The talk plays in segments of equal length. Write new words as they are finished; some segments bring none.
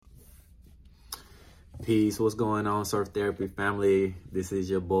Peace. What's going on, Surf Therapy family? This is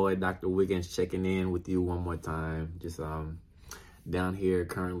your boy, Dr. Wiggins, checking in with you one more time. Just down here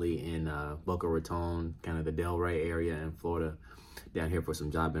currently in Boca Raton, kind of the Delray area in Florida. Down here for some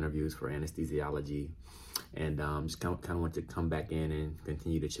job interviews for anesthesiology. And just kind of want to come back in and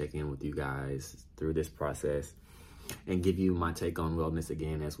continue to check in with you guys through this process and give you my take on wellness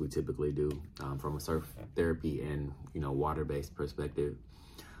again, as we typically do, from a surf therapy and, water-based perspective.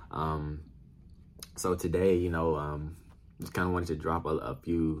 So today, just kind of wanted to drop a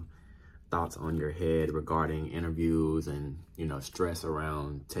few thoughts on your head regarding interviews and, stress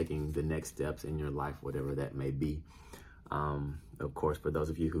around taking the next steps in your life, whatever that may be. Of course, for those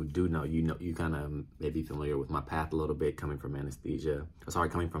of you who do know, you kind of may be familiar with my path a little bit, coming from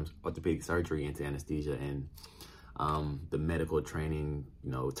orthopedic surgery into anesthesia, and the medical training,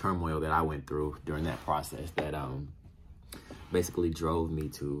 turmoil that I went through during that process that basically drove me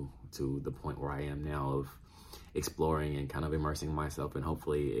to the point where I am now of exploring and kind of immersing myself and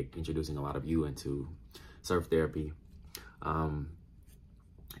hopefully introducing a lot of you into surf therapy. And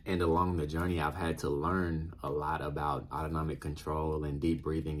along the journey, I've had to learn a lot about autonomic control and deep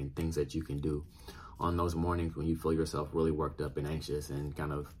breathing and things that you can do on those mornings when you feel yourself really worked up and anxious and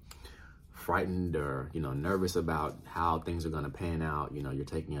kind of frightened or, nervous about how things are going to pan out. You're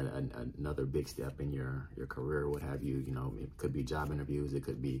taking another big step in your career, what have you. It could be job interviews, it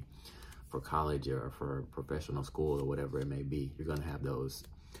could be for college or for professional school or whatever it may be. You're going to have those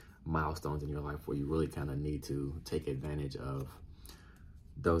milestones in your life where you really kind of need to take advantage of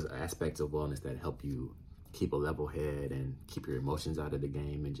those aspects of wellness that help you keep a level head and keep your emotions out of the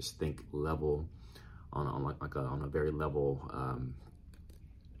game and just think level on a very level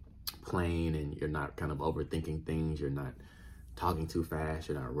plane, and you're not kind of overthinking things, you're not talking too fast,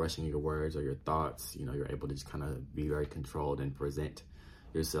 you're not rushing your words or your thoughts. You're able to just kind of be very controlled and present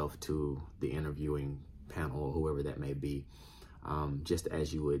yourself to the interviewing panel or whoever that may be, just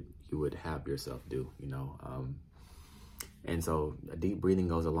as you would have yourself do. And so deep breathing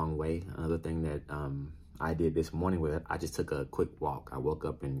goes a long way. Another thing that I did this morning I just took a quick walk. I woke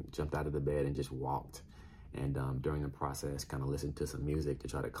up and jumped out of the bed and just walked. And during the process, kind of listened to some music to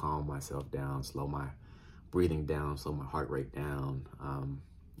try to calm myself down, slow my breathing down, slow my heart rate down, and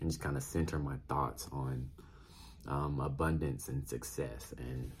just kind of center my thoughts on abundance and success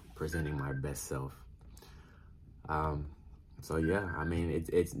and presenting my best self. So yeah,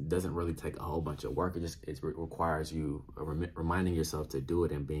 it doesn't really take a whole bunch of work. It requires you reminding yourself to do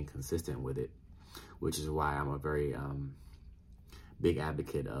it and being consistent with it, which is why I'm a very big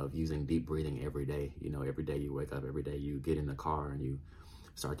advocate of using deep breathing every day. Every day you wake up, every day you get in the car and you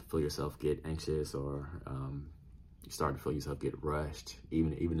start to feel yourself get anxious, or you start to feel yourself get rushed,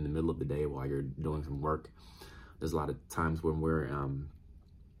 even in the middle of the day while you're doing some work. There's a lot of times when we're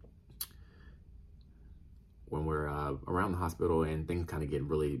around the hospital and things kind of get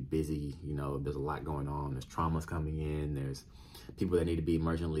really busy. There's a lot going on. There's traumas coming in. There's people that need to be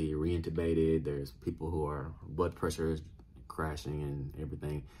emergently reintubated. There's people who are blood pressure is crashing and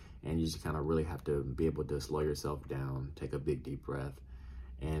everything. And you just kind of really have to be able to slow yourself down, take a big deep breath,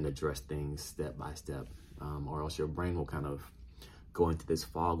 and address things step by step. Or else your brain will kind of go into this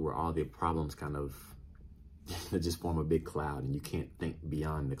fog where all the problems kind of just form a big cloud, and you can't think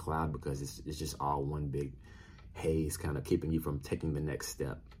beyond the cloud because it's just all one big haze, kind of keeping you from taking the next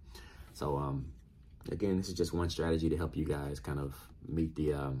step. So again, this is just one strategy to help you guys kind of meet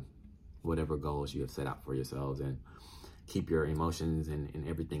the whatever goals you have set out for yourselves, and keep your emotions and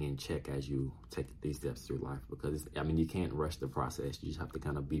everything in check as you take these steps through life. Because you can't rush the process. You just have to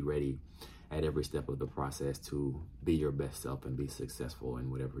kind of be ready at every step of the process to be your best self and be successful in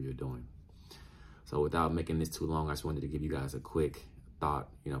whatever you're doing. So without making this too long, I just wanted to give you guys a quick thought,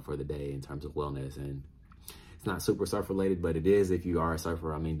 for the day in terms of wellness. And it's not super surf related, but it is if you are a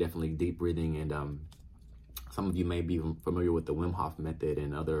surfer. Definitely deep breathing. And some of you may be familiar with the Wim Hof method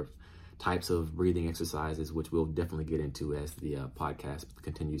and other types of breathing exercises, which we'll definitely get into as the podcast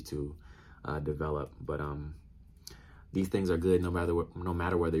continues to develop. But these things are good no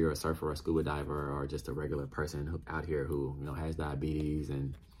matter whether you're a surfer, a scuba diver, or just a regular person out here who has diabetes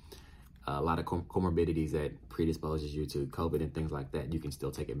and a lot of comorbidities that predisposes you to COVID and things like that. You can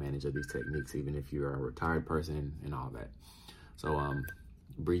still take advantage of these techniques even if you're a retired person and all that. So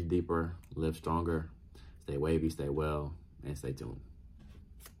breathe deeper, live stronger, stay wavy, stay well, and stay tuned.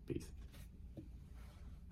 Peace.